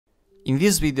In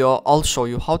this video, I'll show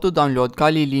you how to download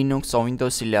Kali Linux on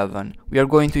Windows 11. We are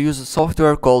going to use a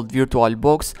software called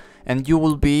VirtualBox, and you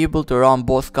will be able to run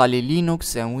both Kali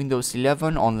Linux and Windows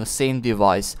 11 on the same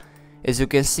device. As you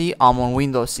can see, I'm on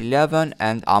Windows 11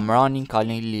 and I'm running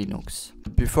Kali Linux.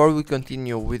 Before we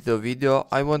continue with the video,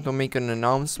 I want to make an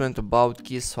announcement about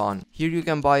Keys Fun. Here you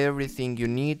can buy everything you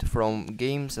need, from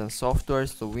games and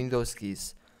softwares to Windows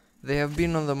keys. They have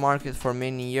been on the market for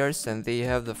many years and they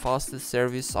have the fastest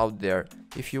service out there.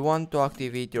 If you want to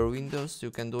activate your Windows, you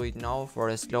can do it now for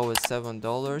as low as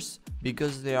 $7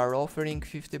 because they are offering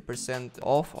 50%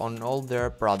 off on all their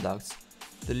products.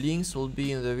 The links will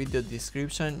be in the video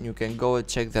description, you can go and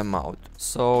check them out.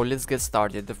 So let's get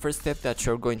started. The first step that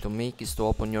you're going to make is to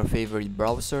open your favorite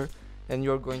browser and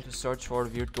you're going to search for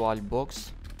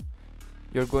VirtualBox.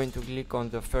 You're going to click on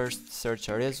the first search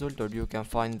result, or you can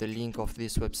find the link of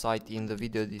this website in the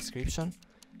video description.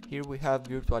 Here we have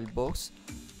VirtualBox.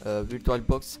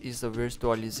 VirtualBox is a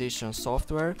virtualization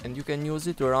software and you can use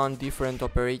it to run different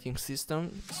operating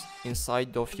systems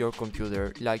inside of your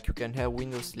computer. Like you can have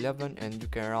Windows 11 and you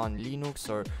can run Linux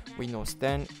or Windows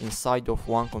 10 inside of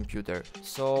one computer.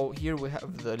 So here we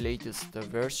have the latest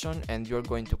version and you're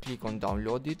going to click on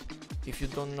download it. If you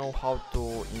don't know how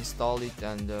to install it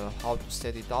and how to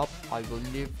set it up, I will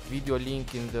leave video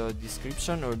link in the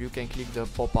description, or you can click the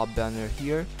pop-up banner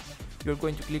here. You're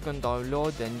going to click on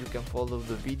download and you can follow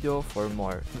the video for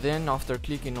more. Then after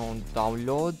clicking on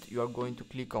download, you are going to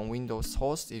click on Windows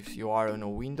host if you are on a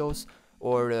Windows,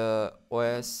 or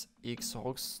OS X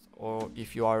host or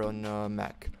if you are on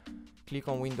Mac. Click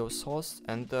on Windows host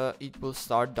and it will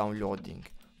start downloading.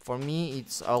 For me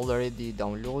it's already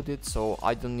downloaded, so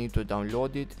I don't need to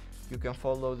download it. You can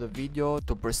follow the video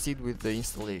to proceed with the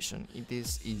installation. It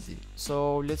is easy.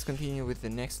 So let's continue with the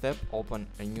next step. Open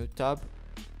a new tab.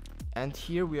 And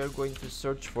here we are going to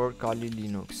search for Kali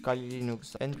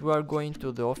Linux, and we are going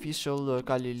to the official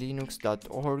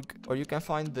kalilinux.org, or you can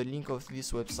find the link of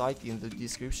this website in the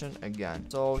description again.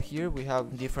 So here we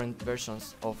have different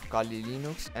versions of Kali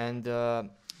Linux, and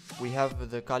we have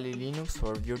the Kali Linux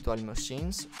for virtual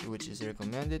machines, which is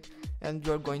recommended, and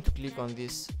you are going to click on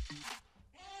this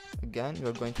again. You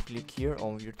are going to click here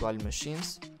on virtual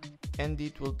machines and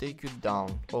it will take you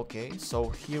down. Okay, so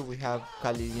here we have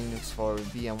Kali Linux for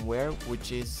VMware,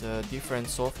 which is different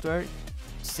software,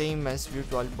 same as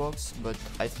VirtualBox, but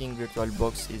I think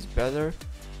VirtualBox is better.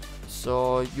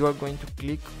 So you are going to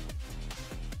click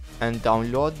and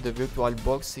download the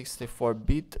VirtualBox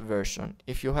 64-bit version.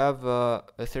 If you have a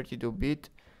 32-bit,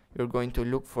 you're going to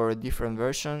look for a different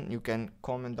version. You can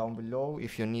comment down below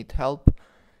if you need help.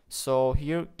 So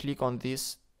here, click on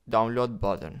this download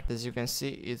button. As you can see,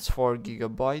 it's 4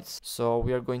 gigabytes, so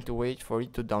we are going to wait for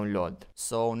it to download.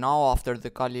 So now after the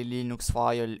Kali Linux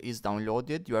file is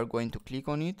downloaded, you are going to click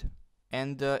on it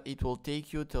and it will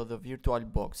take you to the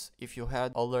VirtualBox if you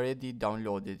had already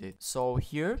downloaded it. So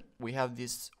here we have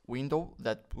this window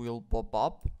that will pop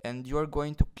up and you are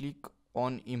going to click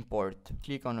on import.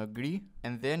 Click on agree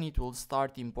and then it will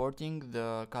start importing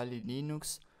the Kali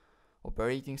Linux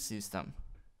operating system.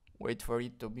 Wait for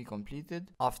it to be completed.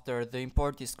 After the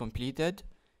import is completed,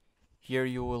 here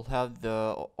you will have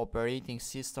the operating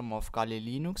system of Kali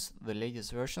Linux, the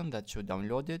latest version that you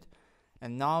downloaded,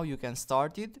 and now you can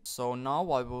start it. So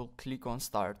now I will click on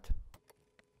start.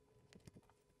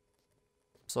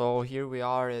 So here we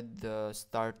are at the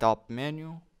startup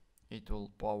menu. It will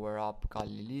power up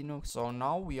Kali Linux. So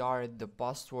now we are at the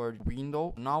password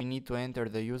window. Now we need to enter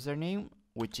the username,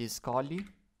 which is Kali,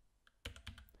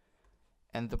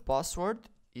 and the password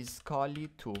is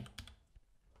Kali2,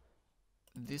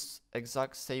 this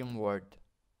exact same word.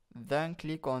 Then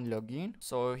click on login.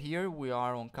 So here we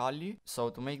are on Kali. So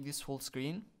to make this full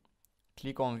screen,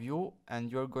 click on view and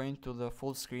you're going to the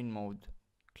full screen mode.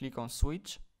 Click on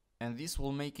switch and this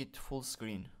will make it full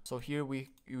screen. So here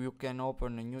you can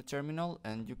open a new terminal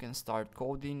and you can start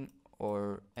coding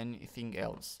or anything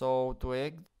else. So to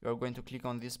exit, you're going to click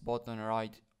on this button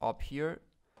right up here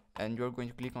and you're going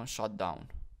to click on shutdown,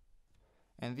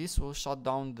 and this will shut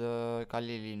down the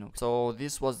Kali Linux. So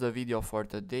this was the video for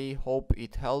today. Hope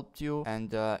it helped you,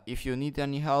 and if you need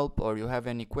any help or you have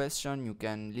any question, you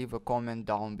can leave a comment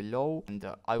down below and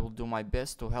I will do my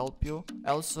best to help you.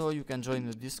 Also, you can join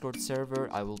the Discord server.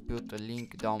 I will put a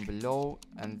link down below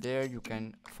and there you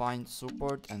can find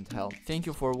support and help. Thank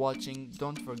you for watching.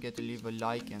 Don't forget to leave a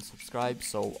like and subscribe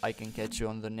so I can catch you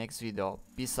on the next video.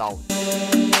 Peace out.